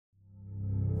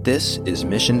This is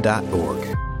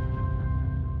Mission.org.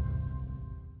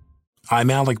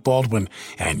 I'm Alec Baldwin,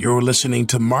 and you're listening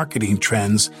to Marketing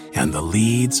Trends and the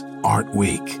Leads Aren't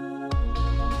Weak.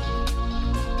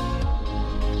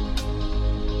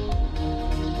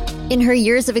 In her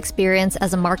years of experience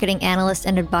as a marketing analyst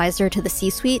and advisor to the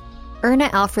C-suite, Erna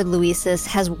Alfred Luises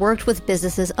has worked with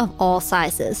businesses of all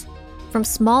sizes. From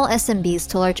small SMBs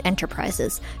to large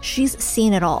enterprises, she's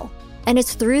seen it all. And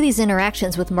it's through these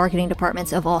interactions with marketing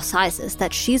departments of all sizes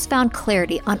that she's found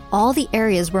clarity on all the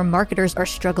areas where marketers are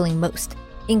struggling most,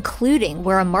 including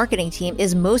where a marketing team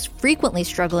is most frequently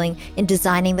struggling in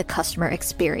designing the customer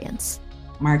experience.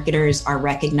 Marketers are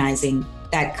recognizing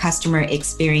that customer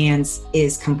experience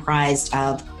is comprised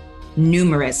of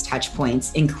numerous touch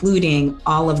points, including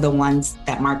all of the ones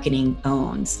that marketing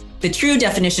owns. The true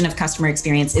definition of customer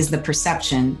experience is the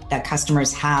perception that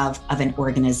customers have of an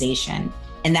organization.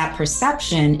 And that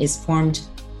perception is formed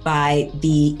by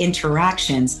the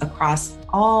interactions across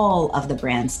all of the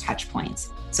brand's touch points.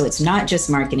 So it's not just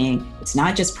marketing, it's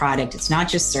not just product, it's not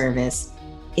just service,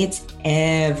 it's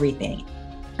everything.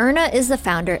 Erna is the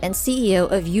founder and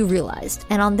CEO of You Realized,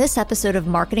 and on this episode of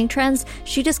Marketing Trends,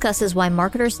 she discusses why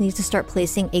marketers need to start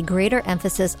placing a greater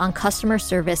emphasis on customer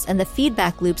service and the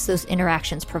feedback loops those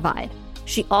interactions provide.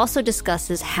 She also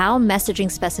discusses how messaging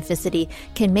specificity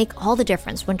can make all the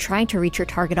difference when trying to reach your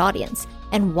target audience,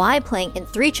 and why playing in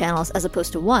 3 channels as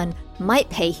opposed to 1 might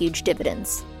pay huge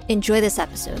dividends. Enjoy this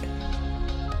episode.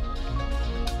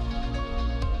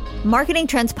 Marketing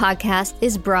Trends Podcast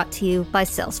is brought to you by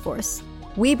Salesforce.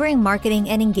 We bring marketing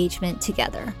and engagement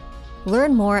together.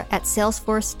 Learn more at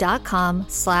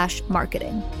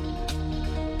salesforce.com/marketing.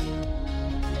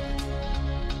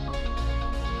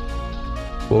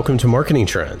 Welcome to Marketing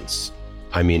Trends.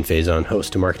 I'm Ian Faison,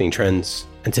 host of Marketing Trends,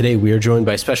 and today we are joined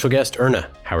by special guest Erna.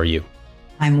 How are you?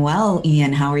 I'm well,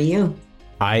 Ian. How are you?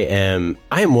 I am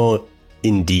well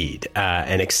indeed,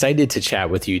 and excited to chat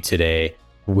with you today.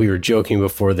 We were joking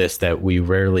before this that we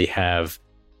rarely have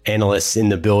analysts in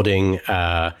the building,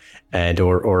 and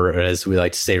or as we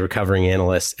like to say, recovering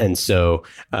analysts. And so,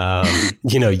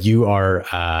 you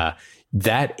are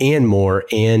that and more,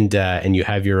 and you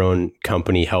have your own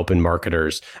company helping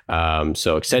marketers.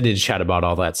 So excited to chat about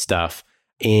all that stuff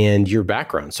and your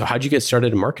background. So how'd you get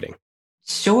started in marketing?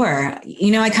 Sure.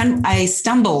 I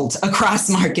stumbled across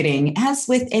marketing as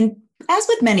with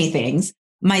many things.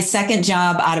 My second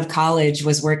job out of college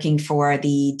was working for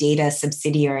the data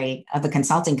subsidiary of a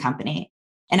consulting company.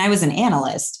 And I was an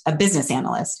analyst, a business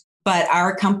analyst, but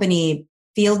our company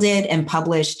fielded and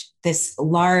published this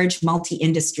large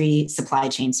multi-industry supply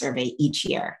chain survey each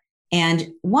year.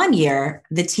 And one year,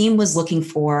 the team was looking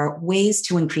for ways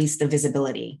to increase the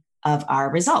visibility of our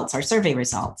results, our survey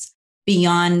results,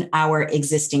 beyond our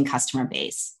existing customer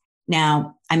base.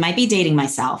 Now, I might be dating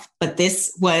myself, but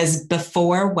this was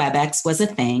before WebEx was a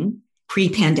thing,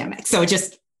 pre-pandemic. So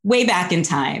just way back in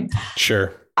time.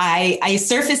 Sure. I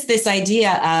surfaced this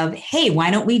idea of, hey,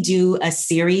 why don't we do a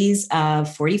series of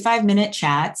 45-minute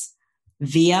chats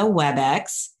via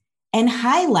WebEx and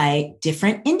highlight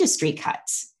different industry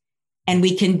cuts? And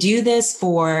we can do this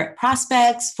for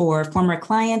prospects, for former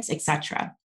clients,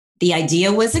 etc. The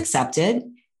idea was accepted.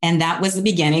 And that was the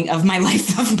beginning of my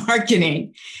life of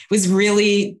marketing. It was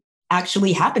really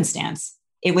actually happenstance.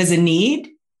 It was a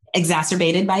need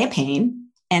exacerbated by a pain,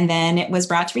 and then it was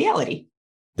brought to reality.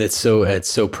 It's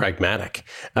so pragmatic.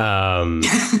 So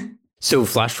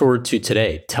flash forward to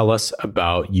today. Tell us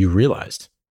about You Realized.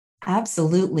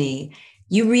 Absolutely.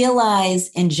 You Realize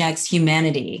injects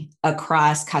humanity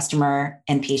across customer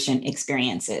and patient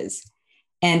experiences.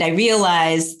 And I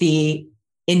realize the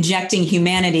injecting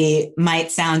humanity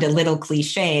might sound a little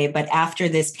cliche, but after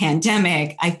this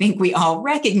pandemic, I think we all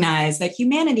recognize that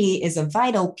humanity is a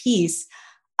vital piece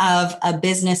of a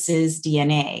business's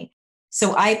DNA.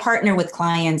 So I partner with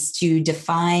clients to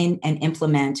define and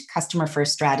implement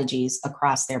customer-first strategies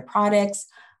across their products,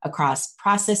 across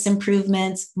process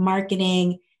improvements,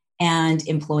 marketing, and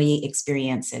employee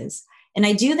experiences. And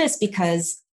I do this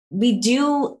because we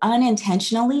do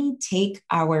unintentionally take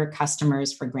our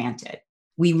customers for granted.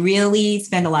 We really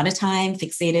spend a lot of time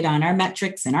fixated on our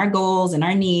metrics and our goals and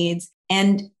our needs.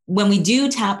 And when we do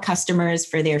tap customers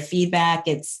for their feedback,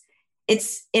 it's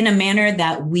in a manner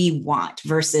that we want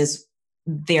versus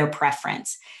their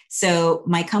preference. So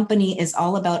my company is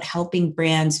all about helping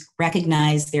brands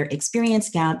recognize their experience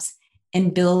gaps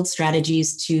and build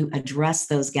strategies to address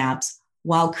those gaps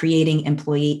while creating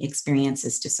employee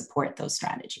experiences to support those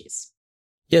strategies.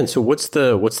 Yeah, and so what's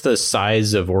the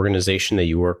size of organization that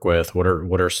you work with? What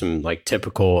are some like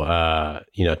typical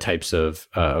types of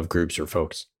groups or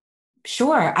folks?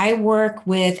 Sure. I work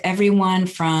with everyone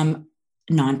from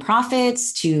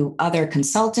nonprofits to other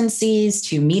consultancies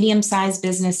to medium-sized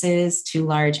businesses to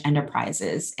large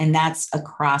enterprises. And that's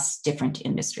across different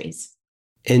industries.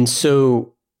 And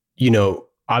so,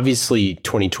 obviously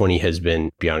 2020 has been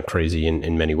beyond crazy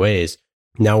in many ways.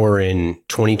 Now we're in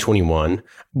 2021.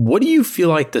 What do you feel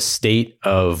like the state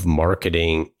of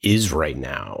marketing is right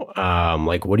now?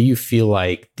 What do you feel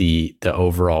like the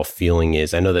overall feeling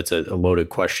is? I know that's a loaded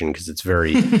question because it's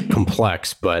very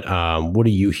complex, but what are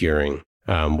you hearing?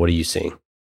 What are you seeing?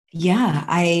 Yeah,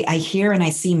 I hear and I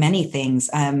see many things.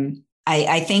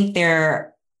 I think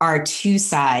there are two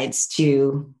sides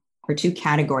to, or two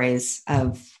categories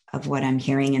of what I'm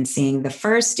hearing and seeing. The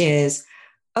first is,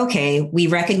 okay, we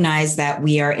recognize that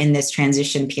we are in this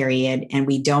transition period and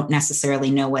we don't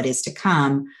necessarily know what is to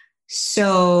come.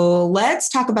 So let's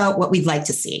talk about what we'd like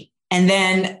to see. And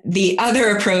then the other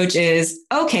approach is,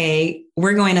 okay,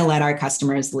 we're going to let our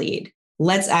customers lead.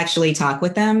 Let's actually talk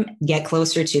with them, get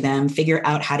closer to them, figure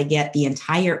out how to get the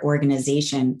entire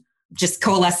organization just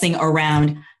coalescing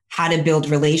around how to build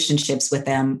relationships with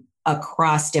them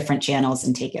across different channels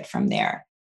and take it from there.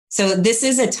 So this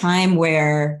is a time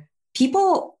where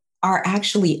people are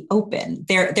actually open.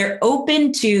 They're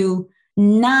open to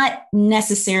not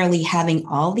necessarily having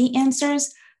all the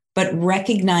answers, but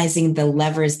recognizing the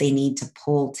levers they need to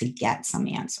pull to get some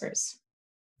answers.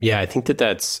 Yeah, I think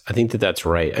that's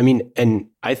right. I mean, and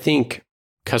I think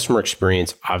customer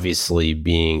experience, obviously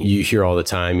being, you hear all the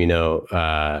time,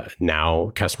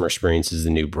 now customer experience is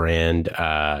the new brand.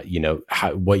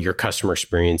 What your customer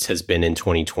experience has been in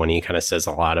 2020 kind of says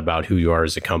a lot about who you are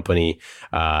as a company.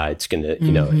 It's going to,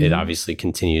 it obviously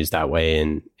continues that way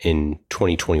in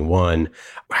 2021.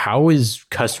 How is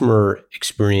customer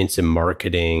experience and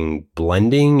marketing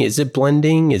blending? Is it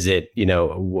blending? Is it,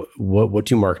 what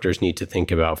do marketers need to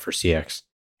think about for CX?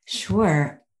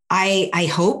 Sure. I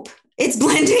hope it's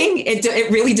blending. It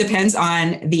really depends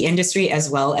on the industry as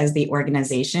well as the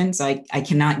organization. So I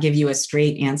cannot give you a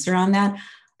straight answer on that.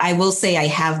 I will say I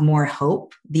have more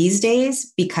hope these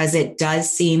days because it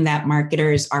does seem that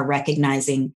marketers are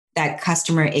recognizing that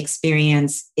customer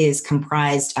experience is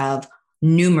comprised of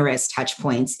numerous touch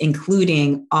points,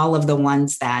 including all of the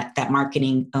ones that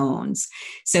marketing owns.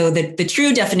 So the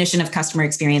true definition of customer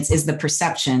experience is the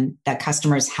perception that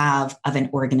customers have of an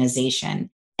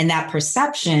organization. And that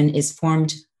perception is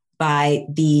formed by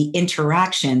the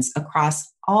interactions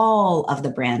across all of the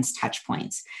brand's touch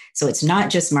points. So it's not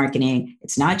just marketing,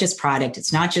 it's not just product,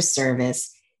 it's not just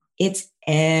service, it's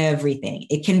everything.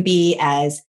 It can be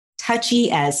as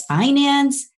touchy as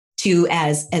finance to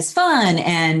as fun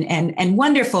and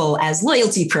wonderful as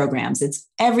loyalty programs. It's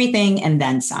everything and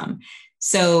then some.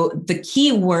 So the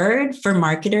key word for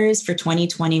marketers for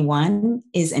 2021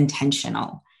 is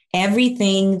intentional.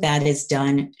 Everything that is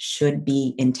done should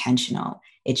be intentional.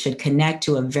 It should connect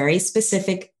to a very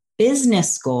specific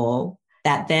business goal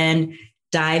that then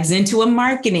dives into a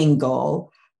marketing goal.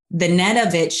 The net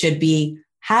of it should be,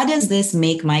 how does this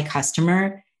make my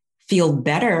customer feel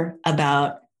better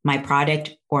about my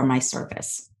product or my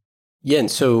service? Yeah.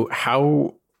 And so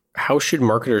how should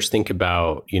marketers think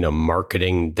about,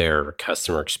 marketing their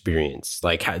customer experience,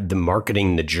 like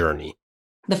marketing the journey?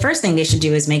 The first thing they should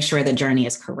do is make sure the journey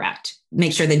is correct.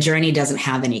 Make sure the journey doesn't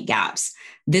have any gaps.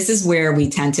 This is where we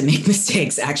tend to make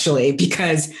mistakes, actually,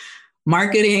 because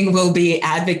marketing will be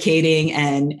advocating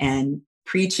and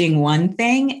preaching one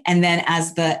thing. And then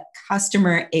as the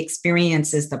customer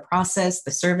experiences the process,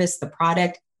 the service, the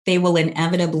product, they will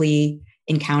inevitably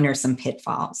encounter some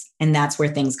pitfalls. And that's where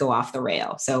things go off the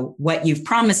rail. So what you've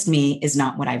promised me is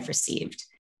not what I've received.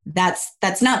 That's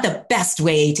not the best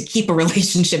way to keep a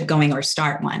relationship going or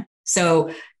start one.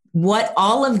 So what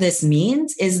all of this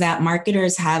means is that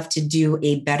marketers have to do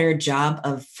a better job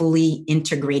of fully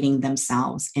integrating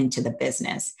themselves into the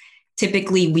business.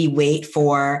 Typically, we wait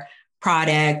for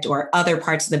product or other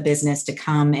parts of the business to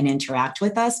come and interact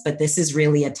with us, but this is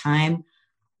really a time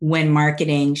when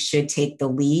marketing should take the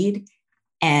lead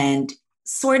and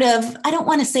sort of, I don't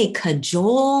want to say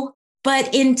cajole,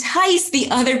 but entice the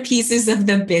other pieces of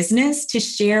the business to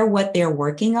share what they're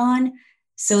working on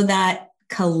so that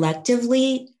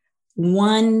collectively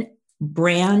one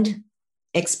brand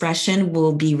expression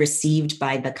will be received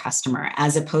by the customer,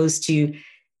 as opposed to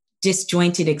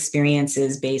disjointed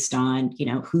experiences based on,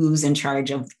 who's in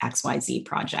charge of XYZ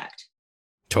project.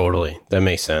 Totally. That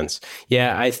makes sense.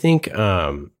 Yeah, I think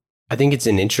it's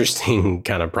an interesting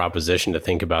kind of proposition to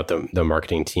think about the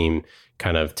marketing team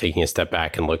kind of taking a step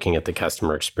back and looking at the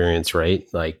customer experience, right?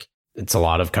 Like It's a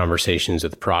lot of conversations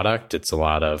with product. It's a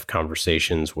lot of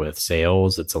conversations with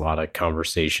sales. It's a lot of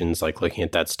conversations like looking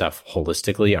at that stuff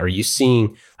holistically. Are you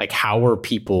seeing how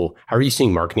are you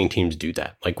seeing marketing teams do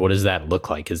that? Like, what does that look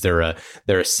like? Is there a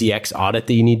CX audit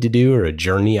that you need to do or a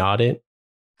journey audit?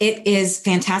 It is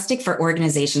fantastic for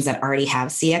organizations that already have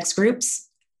CX groups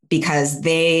because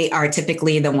they are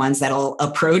typically the ones that'll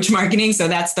approach marketing. So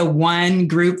that's the one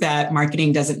group that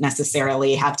marketing doesn't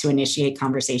necessarily have to initiate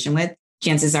conversation with.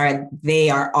 Chances are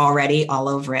they are already all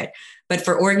over it. But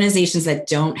for organizations that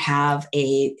don't have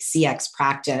a CX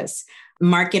practice,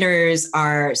 marketers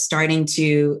are starting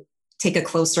to take a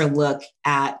closer look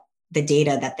at the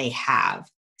data that they have.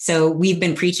 So we've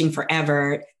been preaching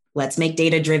forever, let's make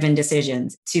data-driven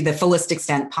decisions to the fullest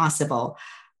extent possible.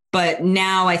 But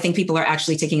now I think people are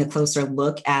actually taking a closer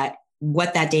look at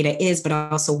what that data is, but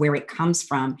also where it comes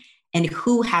from and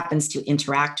who happens to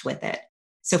interact with it.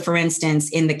 So for instance,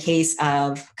 in the case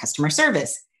of customer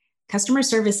service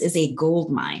is a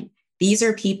gold mine. These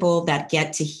are people that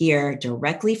get to hear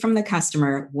directly from the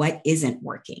customer what isn't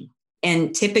working.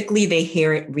 And typically they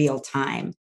hear it real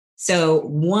time. So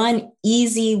one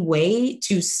easy way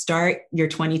to start your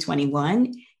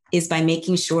 2021 is by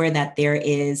making sure that there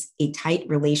is a tight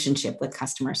relationship with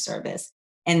customer service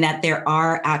and that there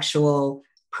are actual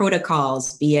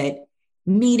protocols, be it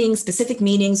meetings, specific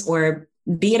meetings, or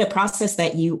be it a process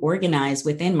that you organize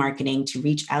within marketing to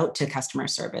reach out to customer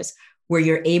service, where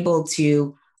you're able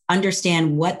to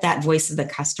understand what that voice of the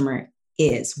customer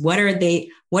is. What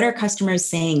are customers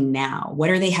saying now? What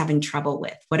are they having trouble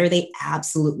with? What are they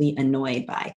absolutely annoyed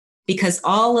by? Because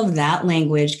all of that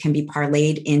language can be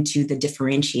parlayed into the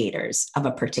differentiators of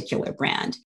a particular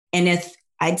brand. And if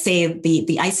I'd say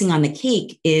the icing on the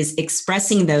cake is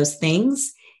expressing those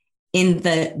things in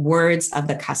the words of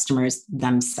the customers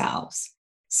themselves.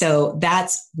 So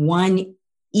that's one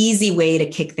easy way to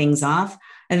kick things off.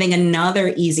 I think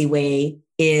another easy way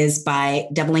is by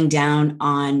doubling down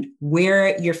on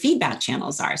where your feedback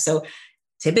channels are. So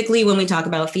typically when we talk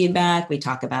about feedback, we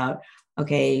talk about,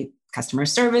 customer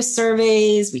service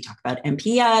surveys, we talk about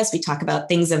NPS, we talk about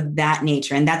things of that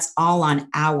nature. And that's all on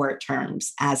our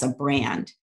terms as a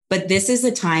brand. But this is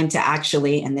a time to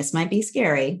actually, and this might be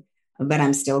scary, but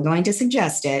I'm still going to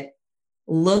suggest it,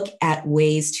 look at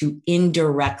ways to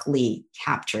indirectly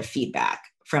capture feedback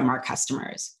from our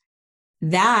customers.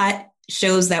 That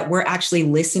shows that we're actually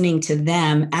listening to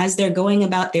them as they're going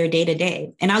about their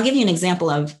day-to-day. And I'll give you an example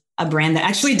of a brand that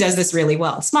actually does this really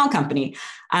well, a small company.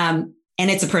 And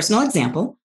it's a personal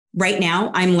example. Right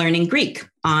now, I'm learning Greek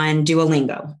on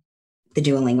Duolingo, the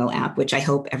Duolingo app, which I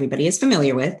hope everybody is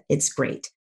familiar with. It's great.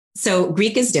 So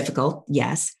Greek is difficult,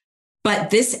 yes,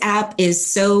 but this app is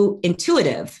so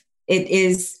intuitive. It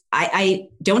is, I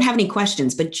don't have any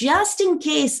questions, but just in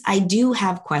case I do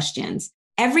have questions,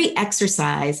 every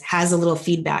exercise has a little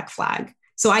feedback flag.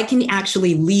 So I can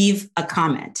actually leave a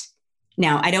comment.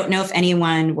 Now, I don't know if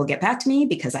anyone will get back to me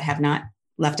because I have not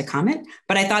left a comment,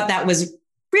 but I thought that was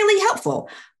really helpful.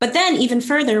 But then even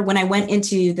further, when I went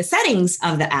into the settings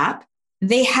of the app,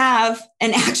 they have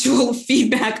an actual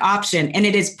feedback option and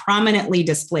it is prominently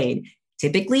displayed.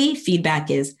 Typically, feedback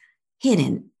is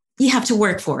hidden. You have to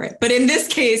work for it. But in this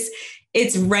case,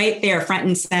 it's right there front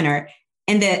and center.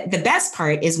 And the best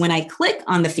part is when I click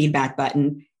on the feedback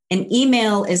button, an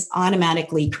email is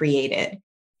automatically created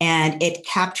and it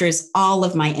captures all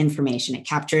of my information. It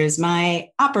captures my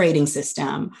operating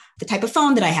system, the type of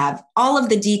phone that I have, all of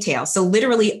the details. So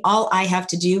literally all I have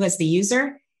to do as the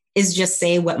user is just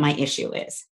say what my issue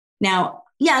is. Now,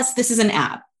 yes, this is an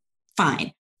app,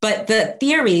 fine. But the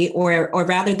theory or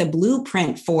rather the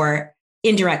blueprint for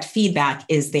indirect feedback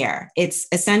is there. It's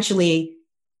essentially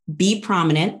be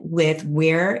prominent with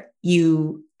where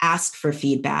you ask for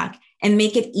feedback and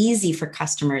make it easy for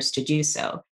customers to do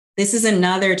so. This is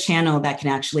another channel that can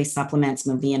actually supplement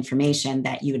some of the information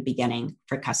that you would be getting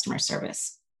for customer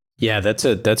service. Yeah, that's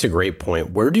a great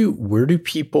point. Where do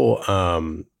people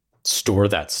store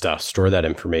that stuff, store that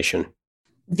information?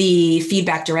 The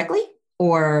feedback directly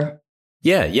or?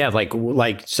 Yeah.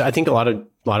 Like so I think a lot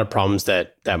of problems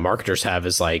that marketers have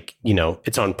is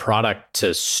it's on product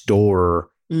to store,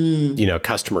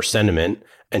 customer sentiment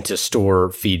and to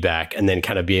store feedback and then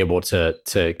kind of be able to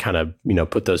kind of,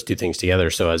 put those two things together.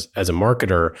 So as a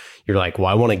marketer, you're like, well,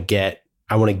 I want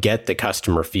to get the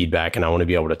customer feedback and I want to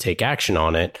be able to take action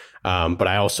on it. But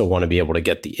I also want to be able to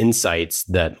get the insights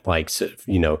that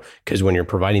because when you're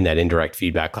providing that indirect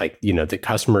feedback, the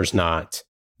customer's not,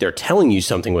 they're telling you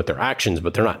something with their actions,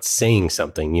 but they're not saying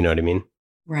something. You know what I mean?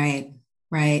 Right.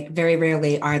 Very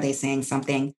rarely are they saying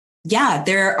something. Yeah,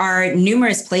 there are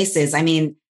numerous places. I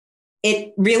mean,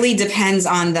 It really depends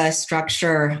on the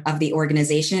structure of the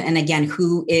organization. And again,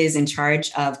 who is in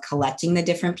charge of collecting the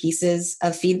different pieces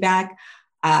of feedback.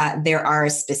 There are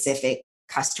specific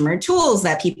customer tools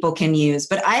that people can use.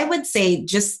 But I would say,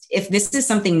 just if this is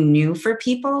something new for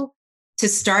people, to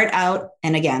start out,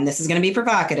 and again, this is going to be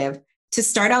provocative, to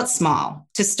start out small,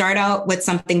 to start out with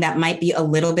something that might be a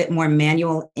little bit more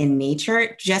manual in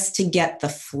nature, just to get the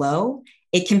flow.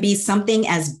 It can be something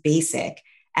as basic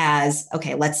as,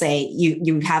 okay, let's say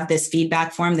you have this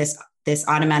feedback form, this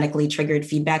automatically triggered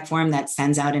feedback form that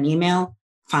sends out an email.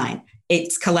 Fine.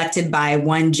 It's collected by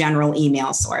one general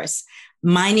email source.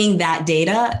 Mining that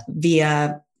data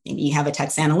via, maybe you have a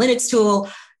text analytics tool,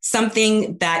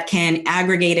 something that can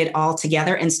aggregate it all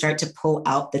together and start to pull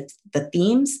out the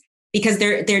themes, because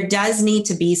there does need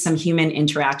to be some human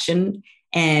interaction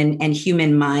and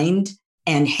human mind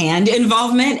and hand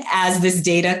involvement as this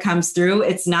data comes through.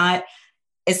 It's not,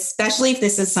 especially if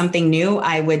this is something new,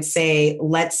 I would say,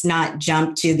 let's not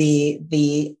jump to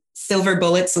the silver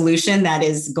bullet solution that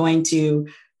is going to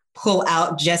pull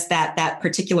out just that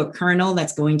particular kernel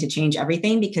that's going to change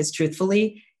everything, because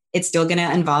truthfully, it's still going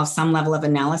to involve some level of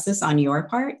analysis on your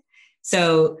part.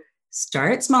 So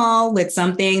start small with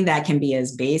something that can be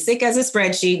as basic as a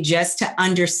spreadsheet, just to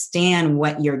understand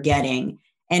what you're getting.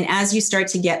 And as you start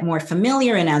to get more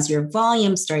familiar and as your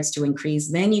volume starts to increase,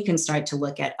 then you can start to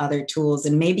look at other tools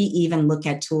and maybe even look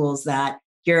at tools that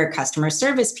your customer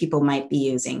service people might be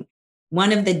using.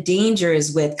 One of the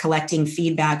dangers with collecting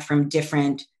feedback from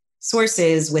different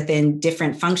sources within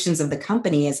different functions of the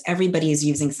company is everybody is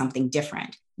using something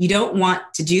different. You don't want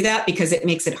to do that because it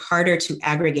makes it harder to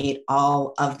aggregate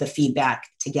all of the feedback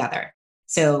together.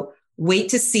 So wait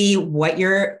to see what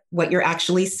you're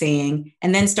actually saying,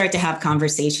 and then start to have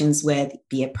conversations with,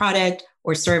 be it product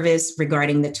or service,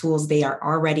 regarding the tools they are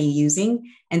already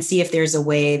using, and see if there's a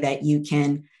way that you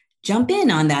can jump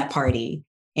in on that party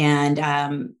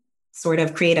and sort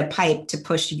of create a pipe to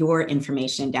push your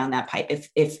information down that pipe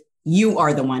if you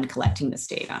are the one collecting this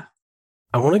data.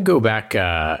 I want to go back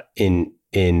in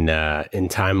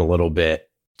time a little bit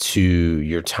to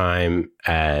your time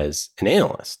as an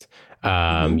analyst.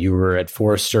 You were at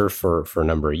Forrester for a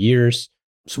number of years.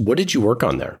 So what did you work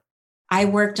on there? I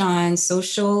worked on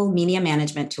social media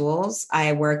management tools.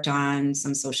 I worked on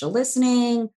some social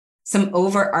listening, some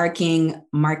overarching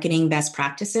marketing best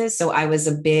practices. So I was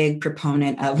a big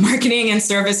proponent of marketing and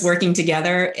service working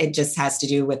together. It just has to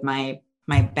do with my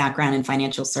background in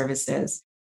financial services.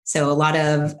 So a lot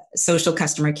of social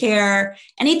customer care,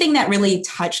 anything that really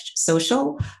touched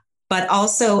social, but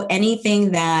also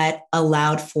anything that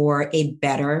allowed for a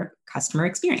better customer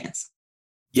experience.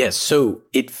 Yes. So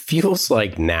it feels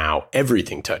like now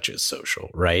everything touches social,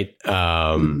 right?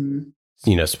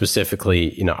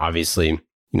 Specifically, obviously,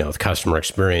 with customer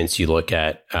experience, you look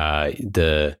at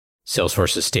the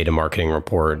Salesforce's State of Marketing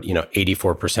report,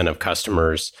 84% of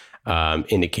customers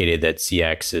indicated that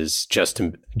CX is just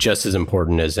as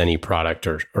important as any product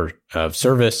or of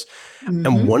service. Mm-hmm.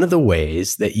 And one of the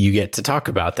ways that you get to talk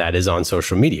about that is on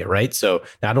social media, right? So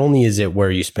not only is it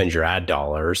where you spend your ad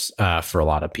dollars for a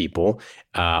lot of people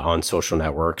on social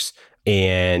networks,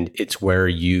 and it's where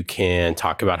you can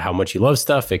talk about how much you love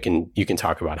stuff. You can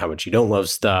talk about how much you don't love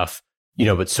stuff,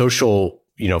 but social,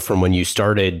 from when you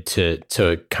started to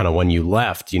kind of when you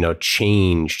left,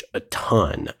 changed a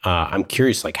ton. I'm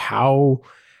curious, like how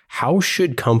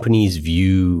should companies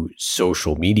view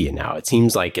social media now? It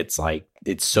seems like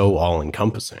it's so all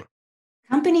encompassing.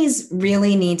 Companies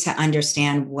really need to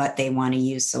understand what they want to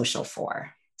use social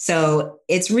for. So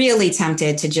it's really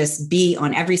tempted to just be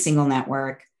on every single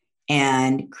network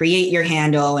and create your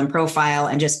handle and profile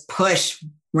and just push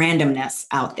randomness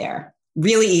out there.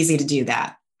 Really easy to do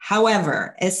that.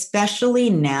 However, especially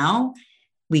now,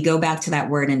 we go back to that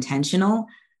word intentional.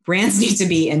 Brands need to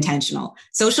be intentional.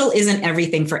 Social isn't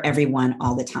everything for everyone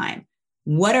all the time.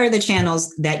 What are the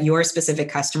channels that your specific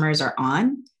customers are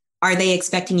on? Are they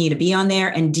expecting you to be on there?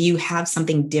 And do you have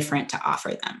something different to offer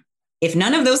them? If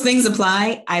none of those things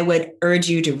apply, I would urge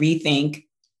you to rethink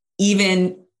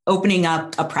even opening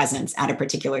up a presence at a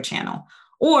particular channel.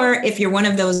 Or if you're one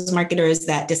of those marketers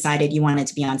that decided you wanted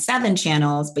to be on 7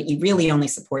 channels, but you really only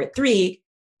support 3,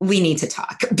 we need to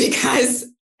talk, because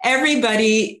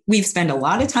we've spent a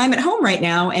lot of time at home right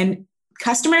now and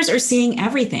customers are seeing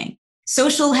everything.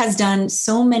 Social has done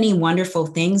so many wonderful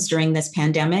things during this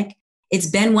pandemic. It's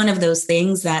been one of those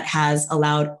things that has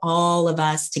allowed all of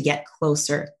us to get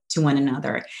closer to one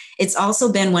another. It's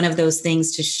also been one of those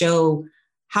things to show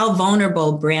how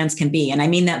vulnerable brands can be. And I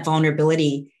mean that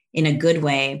vulnerability in a good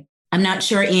way. I'm not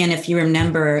sure, Ian, if you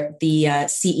remember the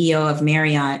CEO of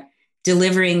Marriott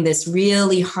delivering this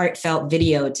really heartfelt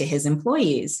video to his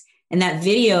employees. And that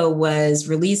video was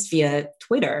released via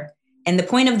Twitter. And the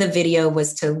point of the video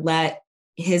was to let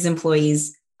his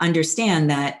employees understand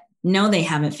that, no, they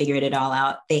haven't figured it all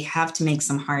out. They have to make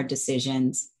some hard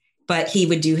decisions, but he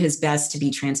would do his best to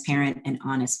be transparent and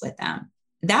honest with them.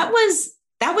 That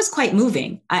was quite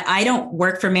moving. I don't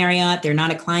work for Marriott. They're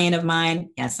not a client of mine.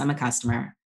 Yes, I'm a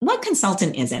customer. What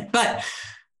consultant isn't? But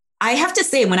I have to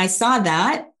say, when I saw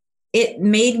that, it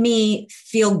made me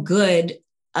feel good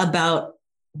about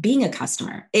being a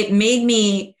customer. It made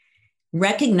me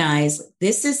recognize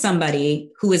this is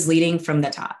somebody who is leading from the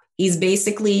top. He's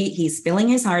spilling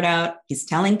his heart out. He's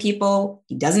telling people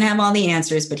he doesn't have all the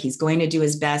answers, but he's going to do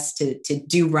his best to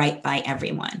do right by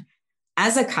everyone.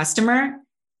 As a customer,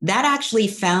 that actually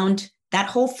that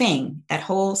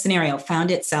whole scenario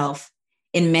found itself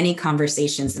in many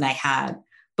conversations that I had,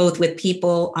 both with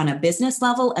people on a business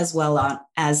level as well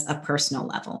as a personal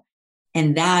level.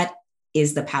 And that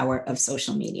is the power of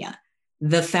social media.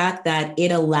 The fact that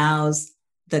it allows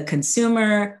the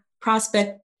consumer,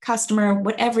 prospect, customer,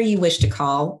 whatever you wish to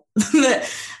call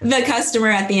the customer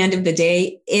at the end of the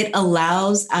day, it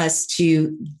allows us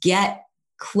to get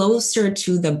closer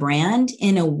to the brand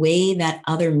in a way that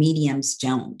other mediums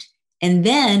don't. And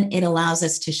then it allows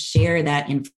us to share that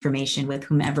information with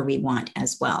whomever we want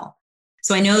as well.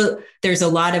 So I know there's a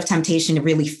lot of temptation to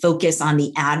really focus on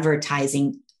the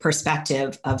advertising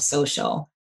perspective of social.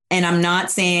 And I'm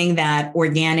not saying that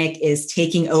organic is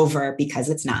taking over, because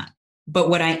it's not. But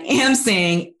what I am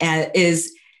saying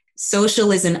is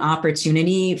social is an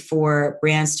opportunity for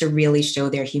brands to really show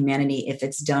their humanity if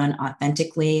it's done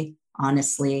authentically,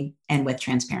 honestly, and with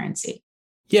transparency.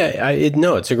 Yeah,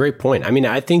 it's a great point. I mean,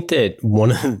 I think that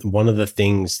one of the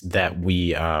things that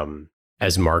we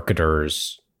as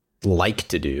marketers love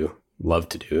to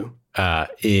do,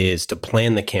 is to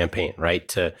plan the campaign, right?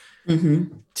 To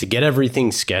get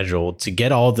everything scheduled, to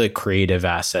get all the creative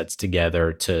assets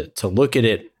together, to look at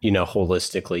it,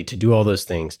 holistically, to do all those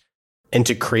things, and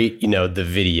to create, the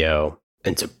video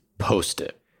and to post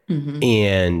it.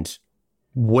 And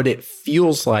what it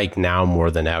feels like now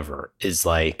more than ever is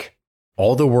like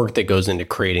all the work that goes into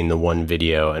creating the one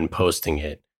video and posting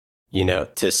it,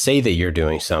 to say that you're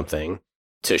doing something,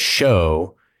 to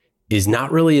show, is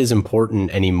not really as important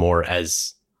anymore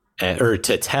or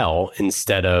to tell,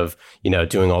 instead of,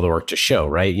 doing all the work to show,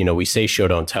 right? We say show,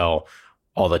 don't tell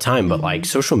all the time, but like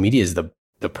social media is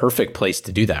the perfect place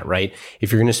to do that, right?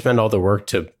 If you're going to spend all the work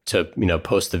to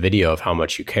post the video of how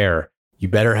much you care, you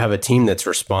better have a team that's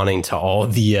responding to all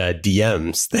the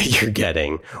DMs that you're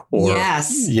getting, or,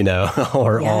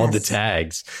 all the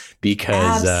tags,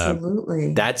 because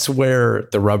that's where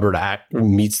the rubber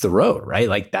meets the road, right?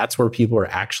 Like that's where people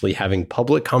are actually having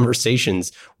public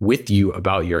conversations with you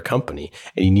about your company,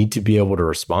 and you need to be able to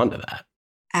respond to that.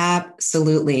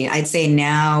 Absolutely. I'd say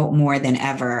now more than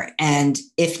ever. And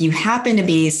if you happen to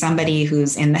be somebody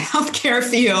who's in the healthcare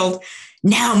field,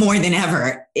 now more than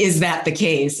ever is that the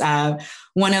case.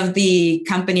 One of the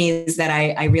companies that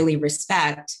I really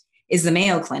respect is the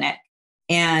Mayo Clinic.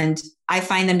 And I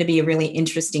find them to be a really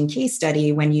interesting case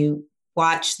study when you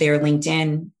watch their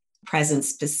LinkedIn presence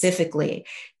specifically,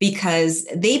 because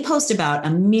they post about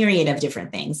a myriad of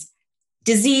different things: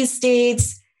 disease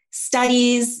states,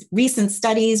 studies, recent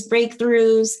studies,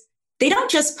 breakthroughs. They don't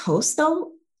just post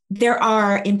though. There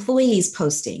are employees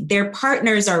posting. Their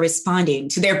partners are responding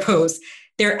to their posts.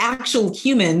 They're actual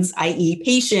humans, i.e.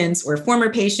 patients or former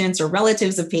patients or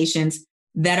relatives of patients,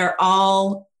 that are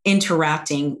all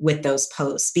interacting with those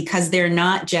posts, because they're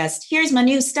not just, here's my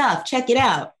new stuff, check it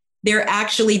out.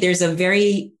 There's a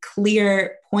very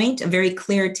clear point, a very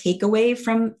clear takeaway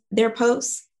from their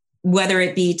posts, whether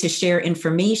it be to share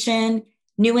information,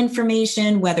 new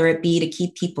information, whether it be to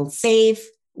keep people safe,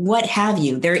 what have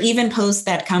you. There are even posts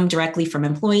that come directly from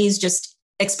employees just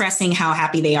expressing how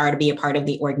happy they are to be a part of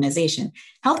the organization.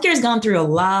 Healthcare has gone through a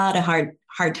lot of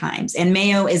hard times, and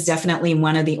Mayo is definitely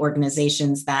one of the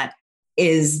organizations that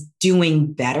is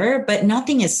doing better, but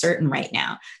nothing is certain right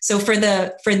now. So for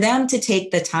them to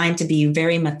take the time to be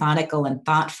very methodical and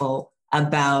thoughtful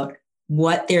about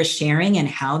what they're sharing and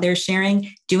how they're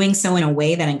sharing, doing so in a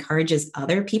way that encourages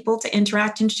other people to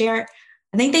interact and share,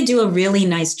 I think they do a really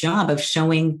nice job of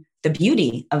showing the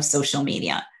beauty of social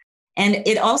media. And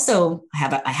it also,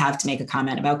 I have to make a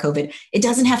comment about COVID. It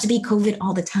doesn't have to be COVID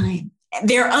all the time.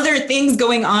 There are other things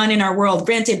going on in our world.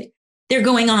 Granted, they're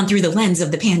going on through the lens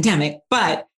of the pandemic,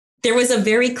 but there was a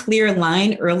very clear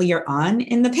line earlier on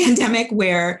in the pandemic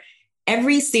where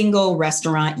every single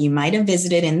restaurant you might have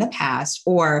visited in the past,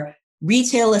 or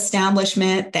retail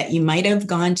establishment that you might have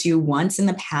gone to once in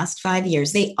the past 5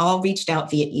 years, they all reached out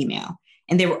via email.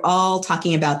 And they were all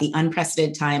talking about the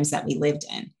unprecedented times that we lived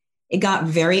in. It got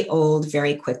very old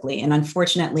very quickly. And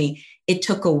unfortunately, it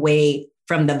took away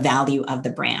from the value of the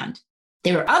brand.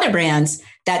 There were other brands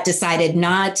that decided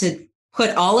not to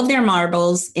put all of their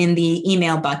marbles in the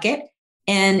email bucket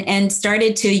and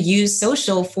started to use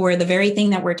social for the very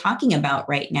thing that we're talking about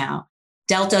right now.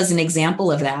 Delta is an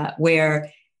example of that,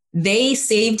 where they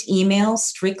saved email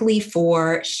strictly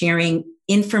for sharing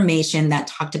information that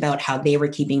talked about how they were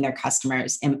keeping their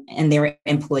customers and their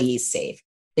employees safe.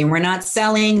 They were not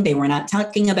selling. They were not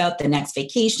talking about the next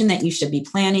vacation that you should be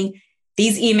planning.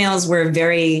 These emails were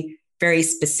very, very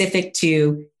specific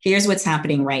to, here's what's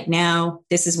happening right now.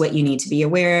 This is what you need to be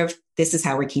aware of. This is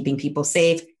how we're keeping people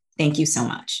safe. Thank you so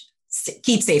much.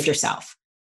 Keep safe yourself.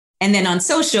 And then on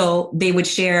social, they would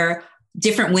share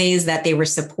different ways that they were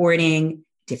supporting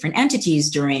different entities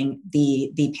during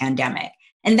the pandemic.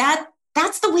 And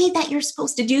that's the way that you're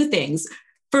supposed to do things.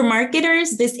 For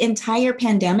marketers, this entire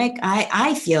pandemic,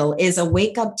 I feel, is a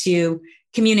wake up to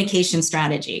communication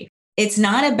strategy. It's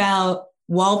not about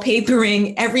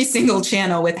wallpapering every single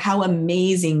channel with how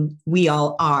amazing we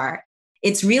all are.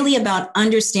 It's really about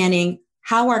understanding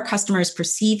how our customers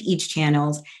perceive each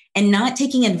channel and not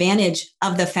taking advantage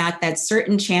of the fact that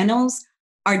certain channels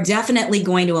are definitely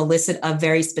going to elicit a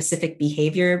very specific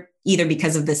behavior, either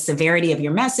because of the severity of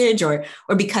your message or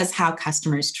because how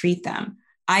customers treat them.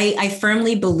 I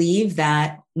firmly believe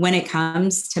that when it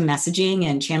comes to messaging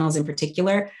and channels in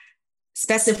particular,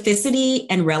 specificity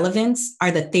and relevance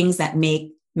are the things that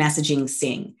make messaging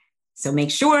sing. So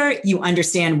make sure you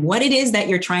understand what it is that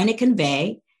you're trying to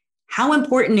convey, how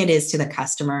important it is to the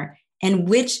customer, and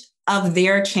which of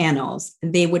their channels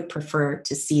they would prefer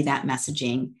to see that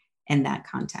messaging and that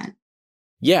content.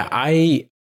 Yeah, I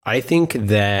think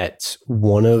that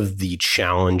one of the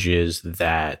challenges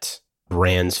that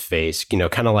brands face,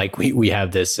 kind of like we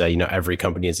have this, every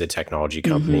company is a technology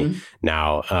company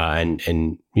now,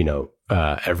 and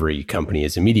every company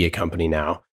is a media company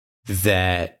now,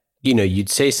 that, you'd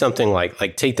say something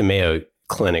like take the Mayo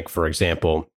Clinic, for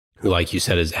example, who, like you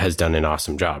said, has done an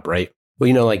awesome job, right?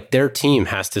 Well, their team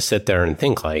has to sit there and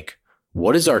think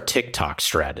what is our TikTok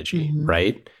strategy,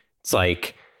 right?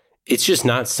 It's just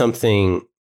not something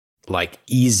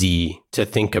easy to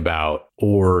think about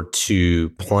or to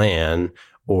plan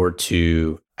or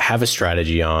to have a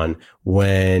strategy on,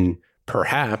 when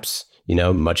perhaps,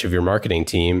 much of your marketing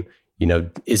team,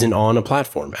 isn't on a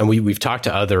platform. And we've talked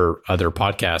to other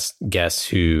podcast guests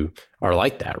who are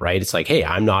like that, right? It's hey,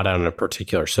 I'm not on a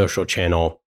particular social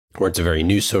channel, or it's a very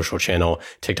new social channel.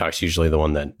 TikTok's usually the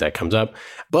one that comes up.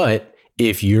 But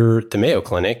if you're the Mayo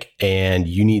Clinic and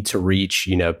you need to reach,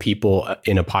 people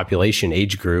in a population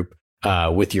age group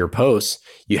with your posts,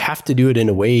 you have to do it in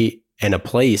a way and a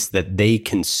place that they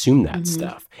consume that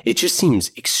stuff. It just seems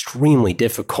extremely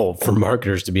difficult for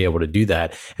marketers to be able to do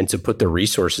that and to put the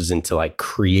resources into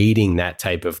creating that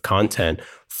type of content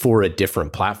for a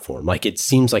different platform. It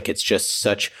seems like it's just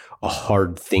such a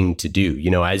hard thing to do.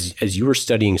 As you were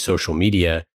studying social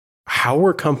media, how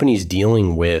are companies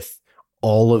dealing with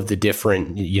all of the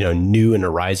different, new and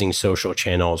arising social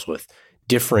channels with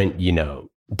different,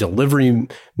 delivery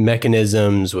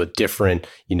mechanisms, with different,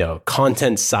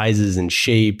 content sizes and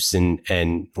shapes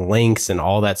and lengths and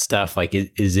all that stuff?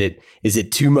 Is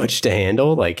it too much to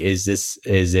handle? Is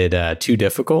it too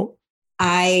difficult?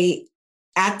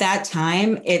 At that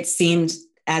time, it seemed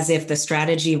as if the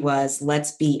strategy was,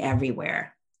 let's be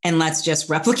everywhere and let's just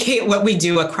replicate what we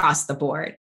do across the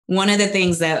board. One of the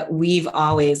things that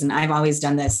I've always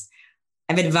done this,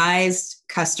 I've advised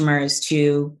customers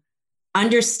to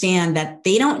understand that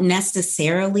they don't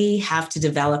necessarily have to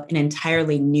develop an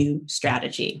entirely new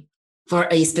strategy for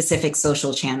a specific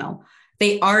social channel.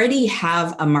 They already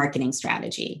have a marketing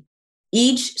strategy.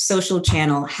 Each social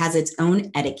channel has its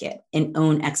own etiquette and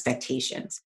own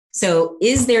expectations. So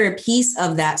is there a piece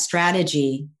of that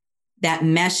strategy that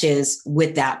meshes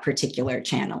with that particular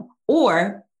channel?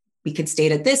 Or we could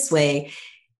state it this way: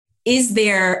 is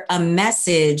there a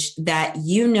message that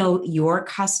your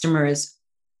customers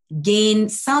gain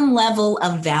some level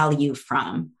of value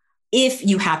from if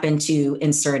you happen to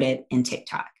insert it in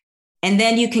TikTok? And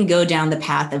then you can go down the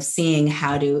path of seeing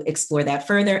how to explore that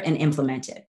further and implement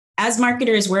it. As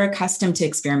marketers, we're accustomed to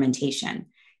experimentation.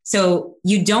 So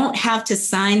you don't have to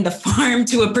sign the farm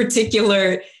to a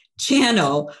particular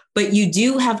channel, but you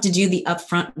do have to do the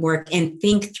upfront work and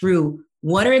think through,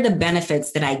 what are the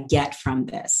benefits that I get from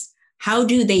this? How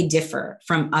do they differ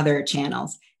from other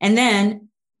channels? And then,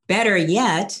 better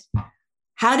yet,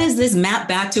 how does this map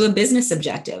back to a business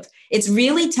objective? it's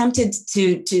really tempting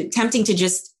to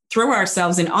just throw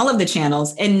ourselves in all of the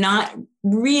channels and not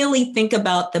really think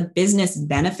about the business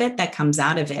benefit that comes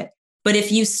out of it. But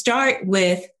if you start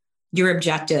with your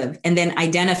objective and then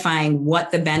identifying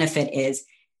what the benefit is,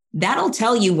 that'll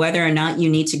tell you whether or not you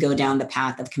need to go down the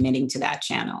path of committing to that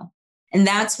channel. And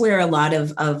that's where a lot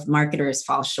of marketers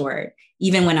fall short.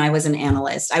 Even when I was an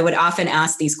analyst, I would often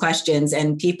ask these questions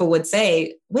and people would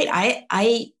say, wait,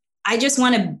 I just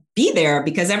want to be there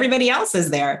because everybody else is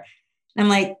there. And I'm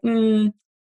like,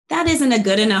 that isn't a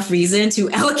good enough reason to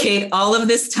allocate all of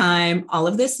this time, all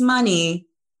of this money,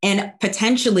 and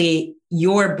potentially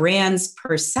your brand's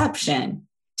perception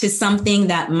to something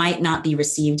that might not be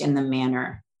received in the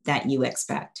manner that you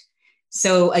expect.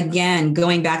 So again,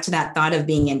 going back to that thought of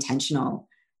being intentional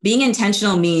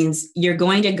means you're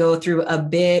going to go through a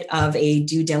bit of a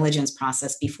due diligence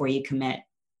process before you commit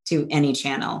to any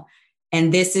channel.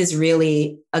 And this is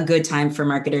really a good time for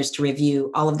marketers to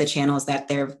review all of the channels that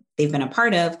they've been a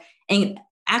part of and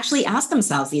actually ask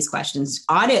themselves these questions,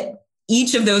 audit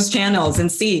each of those channels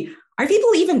and see, are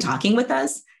people even talking with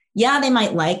us? Yeah, they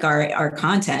might like our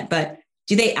content, but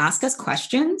do they ask us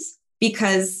questions?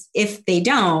 Because if they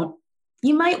don't,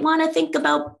 you might want to think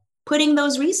about putting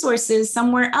those resources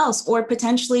somewhere else or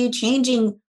potentially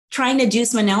trying to do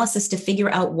some analysis to figure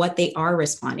out what they are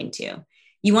responding to.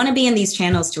 You want to be in these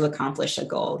channels to accomplish a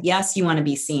goal. Yes, you want to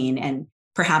be seen, and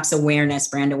perhaps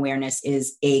brand awareness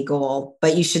is a goal,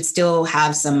 but you should still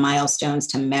have some milestones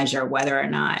to measure whether or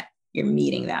not you're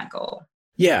meeting that goal.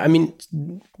 Yeah. I mean,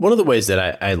 one of the ways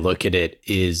that I look at it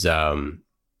is, and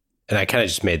I kind of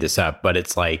just made this up, but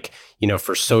it's like,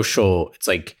 for social, it's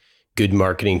like good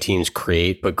marketing teams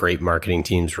create, but great marketing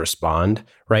teams respond,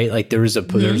 right? Like there was a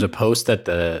post that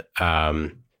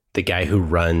the guy who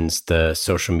runs the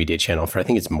social media channel for, I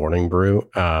think it's Morning Brew,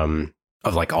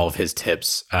 of like all of his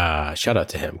tips. Shout out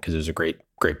to him because it was a great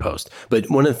post. But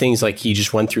one of the things, like he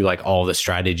just went through like all the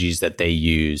strategies that they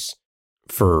use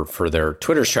for their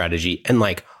Twitter strategy. And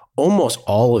like almost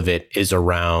all of it is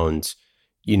around,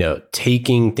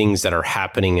 taking things that are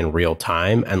happening in real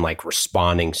time and like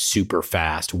responding super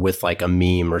fast with like a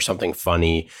meme or something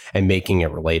funny and making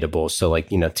it relatable. So like,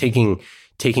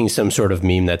 taking some sort of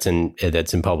meme that's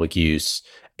in public use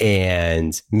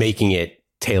and making it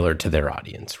tailored to their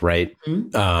audience, right?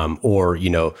 Mm-hmm. Or,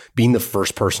 being the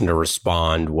first person to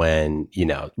respond when,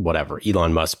 whatever,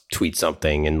 Elon Musk tweets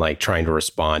something and like trying to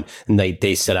respond. And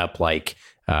they set up like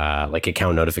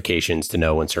account notifications to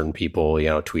know when certain people,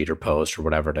 tweet or post or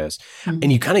whatever it is. Mm-hmm.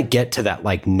 And you kind of get to that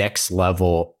like next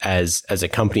level as a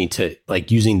company to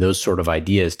like using those sort of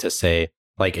ideas to say,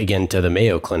 like, again, to the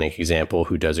Mayo Clinic example,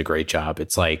 who does a great job.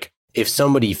 It's like if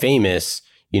somebody famous,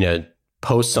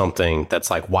 post something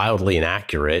that's like wildly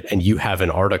inaccurate and you have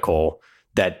an article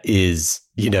that is,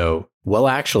 well,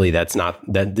 actually,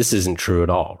 this isn't true at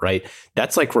all, right?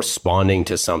 That's like responding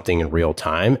to something in real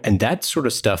time. And that sort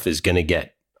of stuff is going to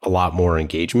get a lot more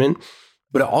engagement,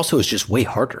 but it also is just way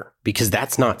harder because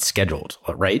that's not scheduled,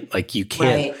 right? Like you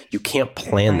can't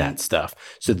plan that stuff.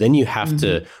 So then you have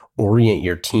to orient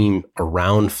your team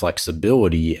around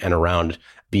flexibility and around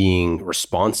being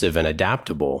responsive and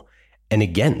adaptable. And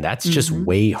again, that's just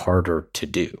way harder to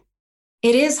do.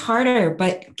 It is harder,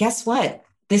 but guess what?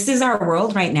 This is our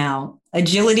world right now.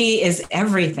 Agility is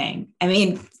everything. I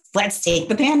mean, let's take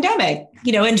the pandemic.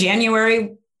 In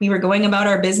January, we were going about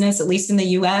our business, at least in the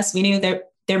US. We knew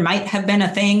that there might have been a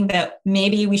thing that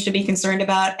maybe we should be concerned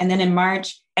about. And then in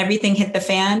March, everything hit the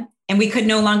fan and we could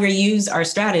no longer use our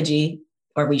strategy,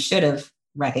 or we should have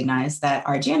recognized that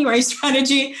our January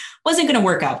strategy wasn't going to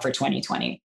work out for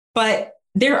 2020. But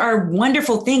there are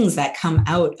wonderful things that come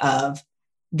out of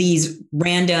these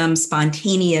random,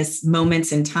 spontaneous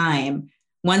moments in time.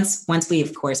 Once we,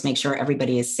 of course, make sure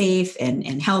everybody is safe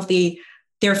and healthy,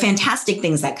 there are fantastic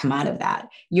things that come out of that.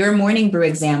 Your Morning Brew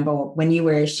example, when you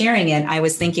were sharing it, I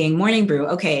was thinking, Morning Brew,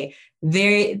 okay,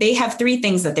 they have three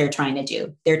things that they're trying to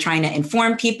do. They're trying to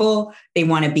inform people. They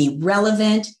want to be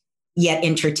relevant, yet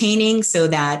entertaining, so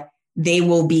that they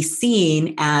will be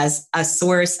seen as a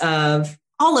source of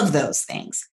all of those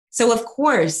things. So of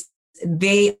course,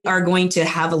 they are going to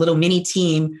have a little mini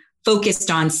team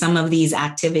focused on some of these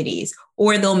activities,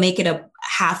 or they'll make it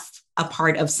a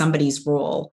part of somebody's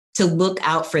role to look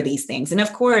out for these things. And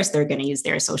of course, they're going to use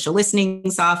their social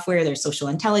listening software, their social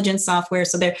intelligence software.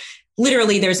 So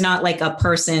there's not like a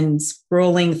person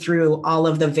scrolling through all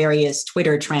of the various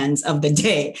Twitter trends of the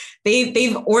day.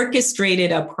 They've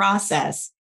orchestrated a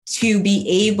process to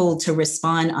be able to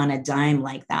respond on a dime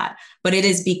like that. But it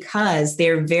is because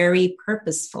they're very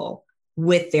purposeful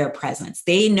with their presence.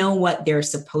 They know what they're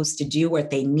supposed to do,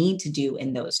 what they need to do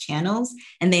in those channels,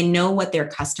 and they know what their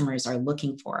customers are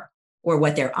looking for or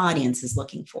what their audience is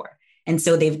looking for. And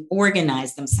so they've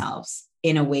organized themselves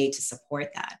in a way to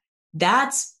support that.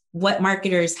 That's what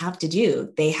marketers have to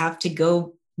do. They have to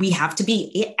go, we have to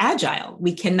be agile.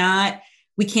 We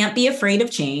can't be afraid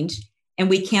of change, and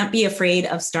we can't be afraid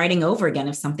of starting over again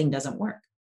if something doesn't work.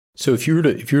 So if you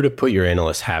were to put your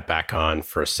analyst hat back on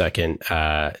for a second,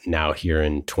 now here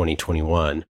in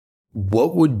 2021,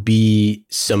 what would be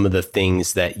some of the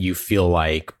things that you feel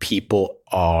like people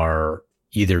are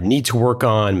either need to work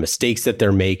on, mistakes that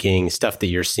they're making, stuff that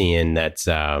you're seeing that's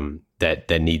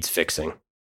that needs fixing?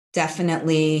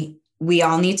 Definitely, we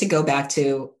all need to go back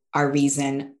to our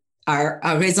reason, our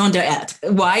raison d'être.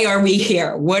 Why are we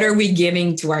here? What are we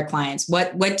giving to our clients?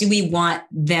 What do we want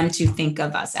them to think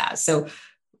of us as? So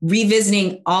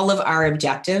revisiting all of our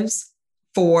objectives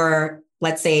for,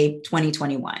 let's say,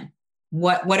 2021.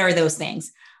 What are those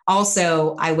things?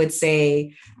 Also, I would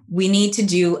say we need to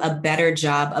do a better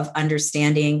job of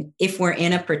understanding, if we're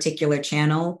in a particular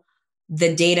channel,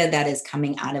 the data that is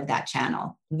coming out of that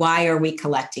channel. Why are we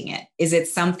collecting it? Is it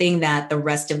something that the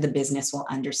rest of the business will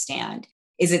understand?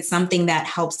 Is it something that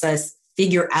helps us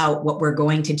figure out what we're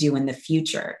going to do in the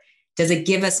future? Does it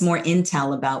give us more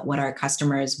intel about what our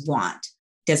customers want?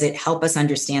 Does it help us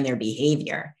understand their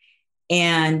behavior?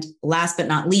 And last but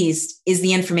not least, is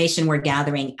the information we're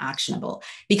gathering actionable?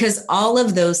 Because all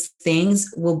of those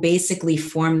things will basically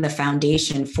form the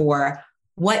foundation for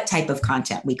what type of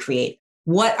content we create,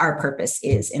 what our purpose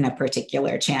is in a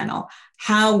particular channel,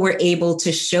 how we're able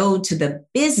to show to the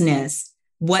business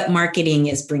what marketing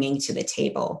is bringing to the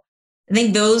table. I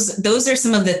think those are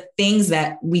some of the things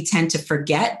that we tend to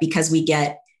forget because we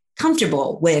get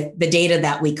comfortable with the data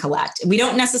that we collect. We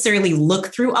don't necessarily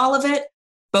look through all of it,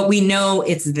 but we know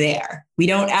it's there. We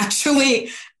don't actually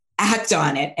act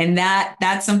on it. And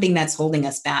that's something that's holding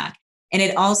us back. And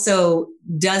it also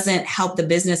doesn't help the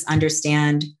business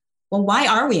understand, well, why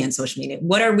are we in social media?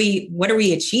 What are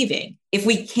we achieving? If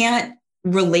we can't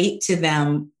relate to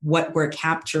them what we're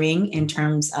capturing in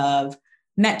terms of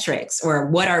metrics or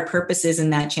what our purpose is in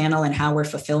that channel and how we're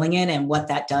fulfilling it and what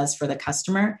that does for the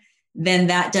customer, then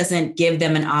that doesn't give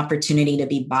them an opportunity to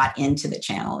be bought into the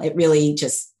channel. It really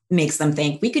just makes them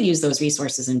think we could use those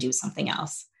resources and do something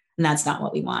else. And that's not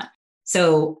what we want.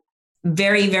 So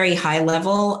very, very high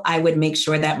level, I would make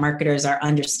sure that marketers are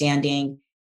understanding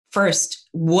first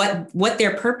what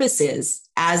their purpose is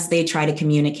as they try to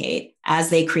communicate, as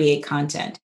they create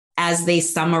content, as they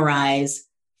summarize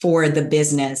for the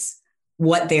business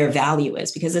what their value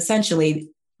is, because essentially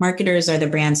marketers are the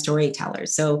brand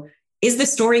storytellers. So is the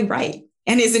story right?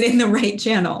 And is it in the right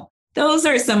channel? Those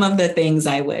are some of the things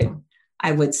I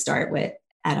would start with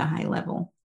at a high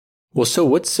level. Well, so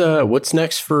what's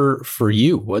next for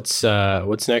you? What's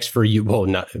next for you? Well,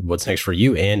 not what's next for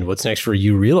you, and what's next for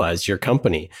You Realize, your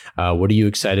company. What are you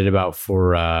excited about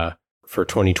for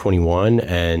 2021,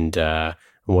 and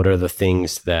what are the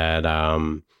things that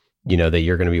that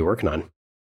you're going to be working on?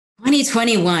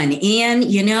 2021, Ian.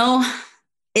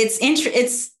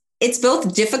 It's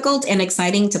both difficult and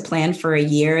exciting to plan for a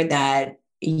year that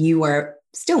you are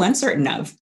still uncertain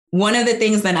of. One of the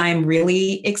things that I'm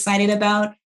really excited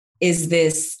about is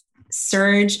this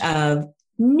surge of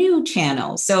new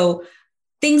channels. So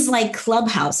things like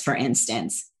Clubhouse, for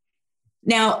instance.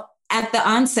 Now, at the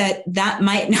onset, that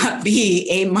might not be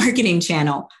a marketing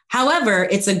channel. However,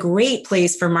 it's a great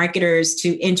place for marketers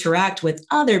to interact with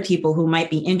other people who might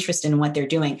be interested in what they're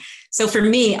doing. So for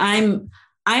me, I'm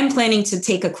planning to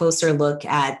take a closer look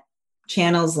at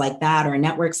channels like that or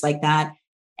networks like that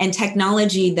and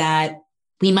technology that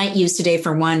we might use today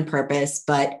for one purpose,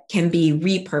 but can be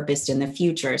repurposed in the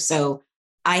future. So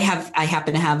I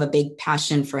happen to have a big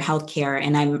passion for healthcare,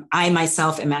 and I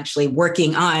myself am actually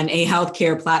working on a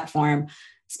healthcare platform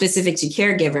specific to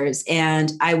caregivers.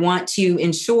 And I want to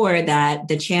ensure that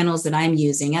the channels that I'm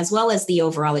using, as well as the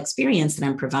overall experience that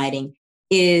I'm providing,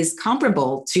 is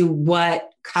comparable to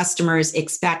what customers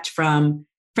expect from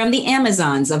the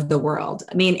Amazons of the world.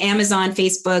 I mean, Amazon,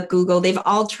 Facebook, Google, they've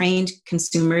all trained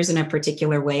consumers in a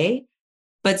particular way,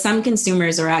 but some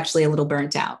consumers are actually a little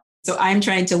burnt out. So I'm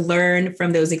trying to learn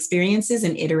from those experiences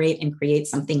and iterate and create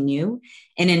something new.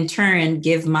 And in turn,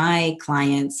 give my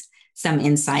clients some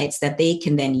insights that they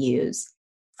can then use.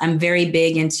 I'm very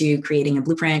big into creating a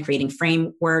blueprint, creating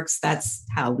frameworks. That's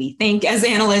how we think as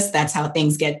analysts. That's how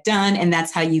things get done. And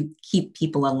that's how you keep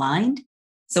people aligned.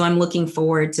 So I'm looking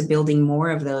forward to building more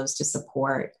of those to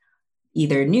support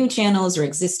either new channels or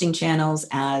existing channels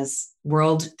as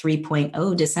World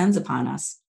 3.0 descends upon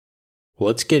us. Well,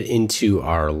 let's get into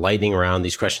our lightning round.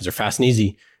 These questions are fast and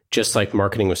easy, just like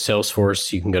marketing with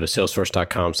Salesforce. You can go to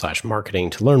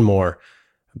salesforce.com/marketing to learn more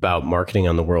about marketing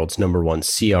on the world's #1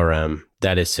 CRM.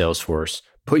 That is Salesforce.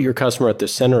 Put your customer at the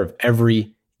center of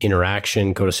every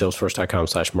interaction. Go to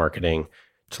salesforce.com/marketing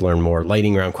to learn more.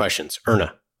 Lightning round questions.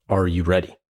 Erna, are you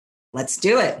ready? Let's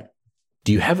do it.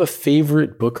 Do you have a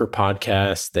favorite book or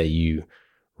podcast that you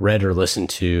read or listened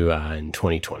to in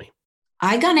 2020?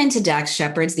 I got into Dax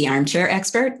Shepard's The Armchair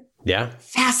Expert. Yeah.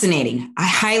 Fascinating. I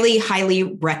highly, highly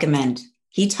recommend.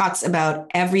 He talks about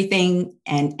everything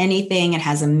and anything and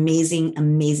has amazing,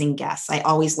 amazing guests. I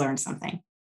always learn something.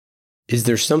 Is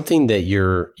there something that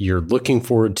you're looking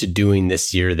forward to doing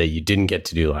this year that you didn't get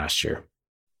to do last year?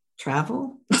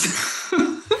 Travel?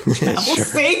 Travel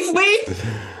safely?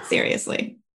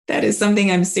 Seriously. That is something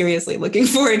I'm seriously looking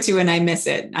forward to, and I miss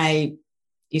it. I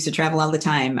used to travel all the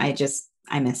time. I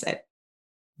miss it.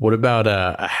 What about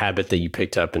a habit that you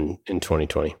picked up in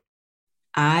 2020?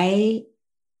 I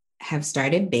have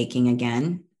started baking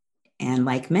again, and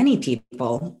like many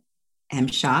people, am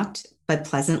shocked but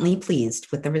pleasantly pleased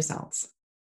with the results.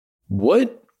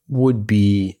 What would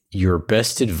be your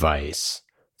best advice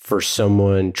for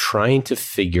someone trying to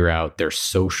figure out their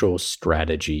social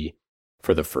strategy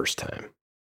for the first time?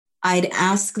 I'd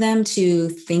ask them to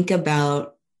think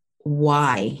about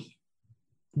why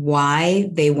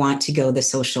they want to go the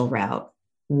social route,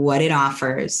 what it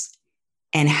offers,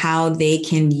 and how they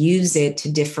can use it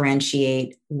to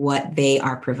differentiate what they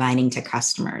are providing to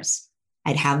customers.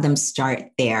 I'd have them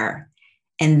start there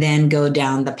and then go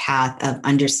down the path of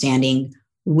understanding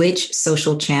which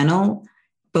social channel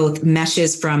both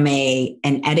meshes from an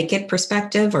etiquette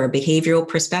perspective or a behavioral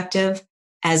perspective,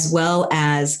 as well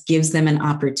as gives them an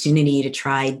opportunity to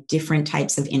try different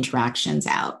types of interactions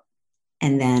out.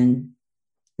 And then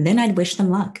I'd wish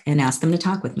them luck and ask them to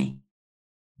talk with me.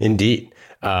 Indeed.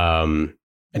 And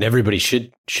everybody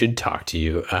should talk to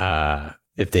you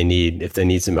if they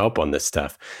need some help on this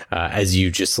stuff. As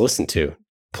you just listened to,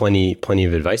 plenty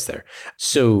of advice there.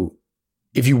 So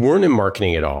if you weren't in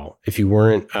marketing at all, if you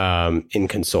weren't in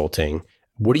consulting,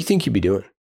 what do you think you'd be doing?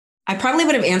 I probably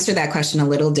would have answered that question a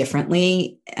little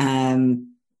differently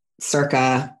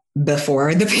circa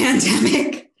before the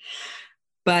pandemic.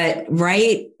 But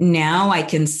right now I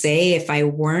can say if I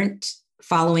weren't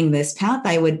following this path,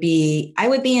 I would be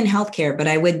in healthcare, but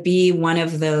I would be one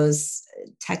of those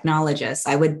technologists.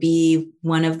 I would be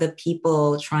one of the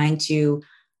people trying to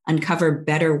uncover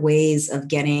better ways of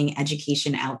getting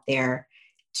education out there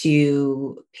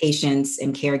to patients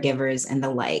and caregivers and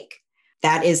the like.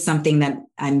 That is something that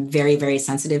I'm very, very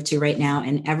sensitive to right now,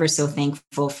 and ever so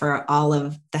thankful for all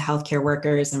of the healthcare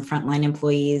workers and frontline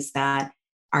employees that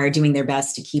are doing their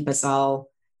best to keep us all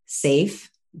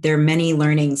safe. There are many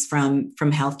learnings from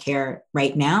healthcare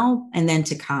right now and then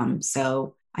to come.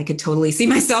 So I could totally see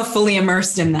myself fully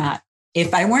immersed in that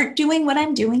if I weren't doing what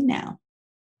I'm doing now.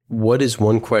 What is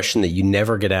one question that you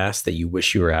never get asked that you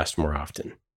wish you were asked more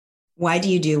often? Why do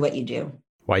you do what you do?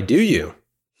 Why do you?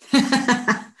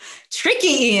 Tricky,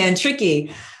 Ian,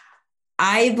 tricky.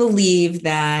 I believe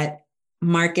that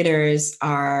marketers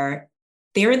they're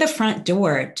the front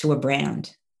door to a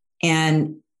brand.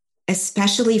 And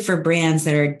especially for brands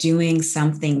that are doing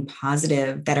something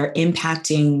positive, that are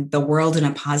impacting the world in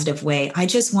a positive way, I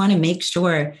just want to make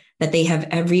sure that they have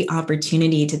every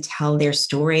opportunity to tell their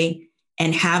story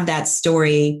and have that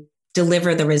story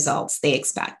deliver the results they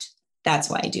expect. That's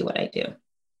why I do what I do.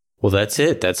 Well, that's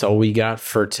it. That's all we got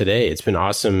for today. It's been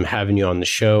awesome having you on the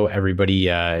show. Everybody,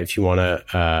 if you want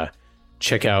to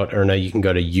check out Erna, you can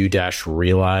go to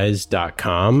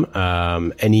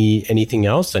u-realize.com. Anything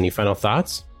else? Any final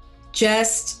thoughts?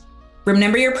 Just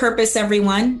remember your purpose,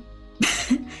 everyone,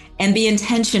 and be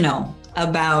intentional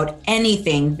about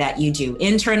anything that you do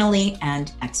internally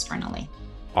and externally.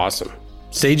 Awesome.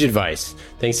 Sage advice.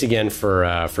 Thanks again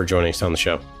for joining us on the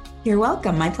show. You're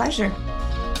welcome. My pleasure.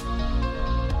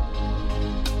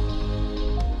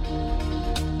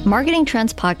 Marketing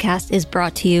Trends Podcast is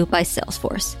brought to you by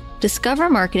Salesforce. Discover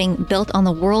marketing built on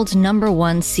the world's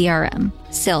 #1 CRM,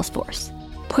 Salesforce.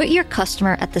 Put your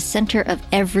customer at the center of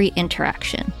every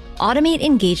interaction. Automate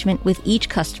engagement with each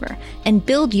customer and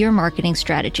build your marketing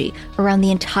strategy around the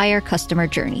entire customer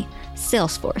journey.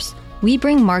 Salesforce. We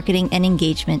bring marketing and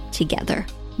engagement together.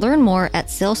 Learn more at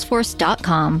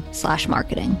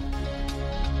salesforce.com/marketing.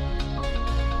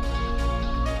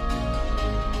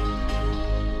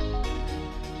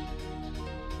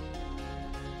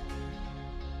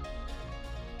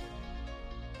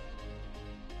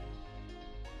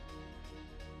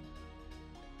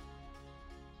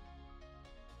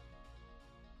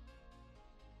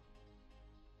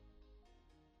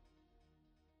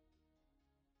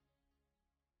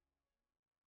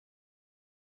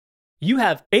 You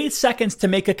have 8 seconds to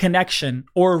make a connection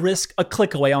or risk a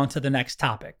click away onto the next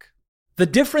topic. The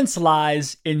difference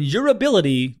lies in your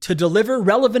ability to deliver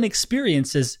relevant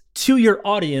experiences to your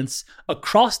audience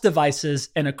across devices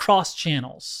and across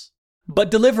channels.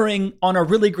 But delivering on a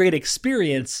really great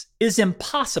experience is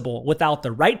impossible without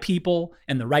the right people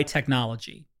and the right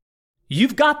technology.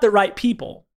 You've got the right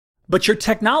people, but your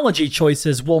technology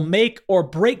choices will make or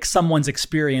break someone's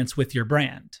experience with your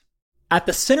brand. At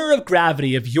the center of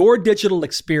gravity of your digital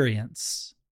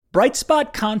experience,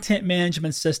 Brightspot Content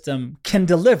Management System can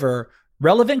deliver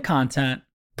relevant content,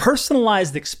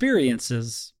 personalized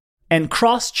experiences, and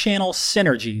cross-channel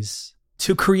synergies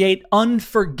to create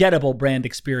unforgettable brand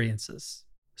experiences,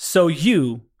 so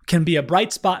you can be a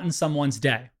bright spot in someone's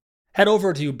day. Head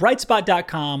over to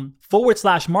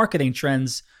brightspot.com/marketing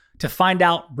trends to find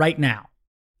out right now.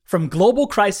 From global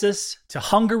crisis to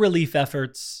hunger relief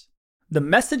efforts, the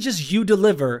messages you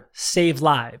deliver save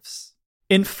lives,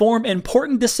 inform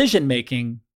important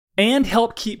decision-making, and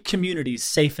help keep communities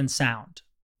safe and sound.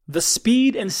 The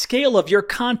speed and scale of your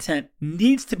content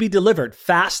needs to be delivered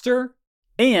faster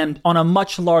and on a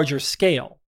much larger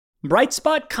scale.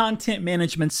 Brightspot Content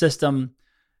Management System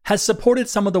has supported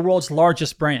some of the world's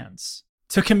largest brands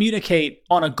to communicate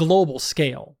on a global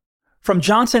scale. From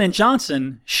Johnson &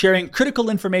 Johnson sharing critical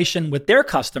information with their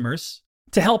customers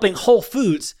to helping Whole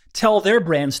Foods tell their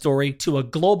brand story to a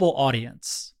global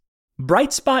audience.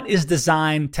 Brightspot is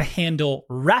designed to handle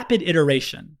rapid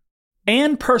iteration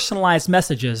and personalized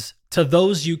messages to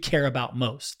those you care about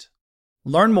most.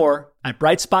 Learn more at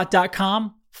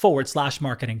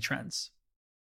brightspot.com/marketing trends.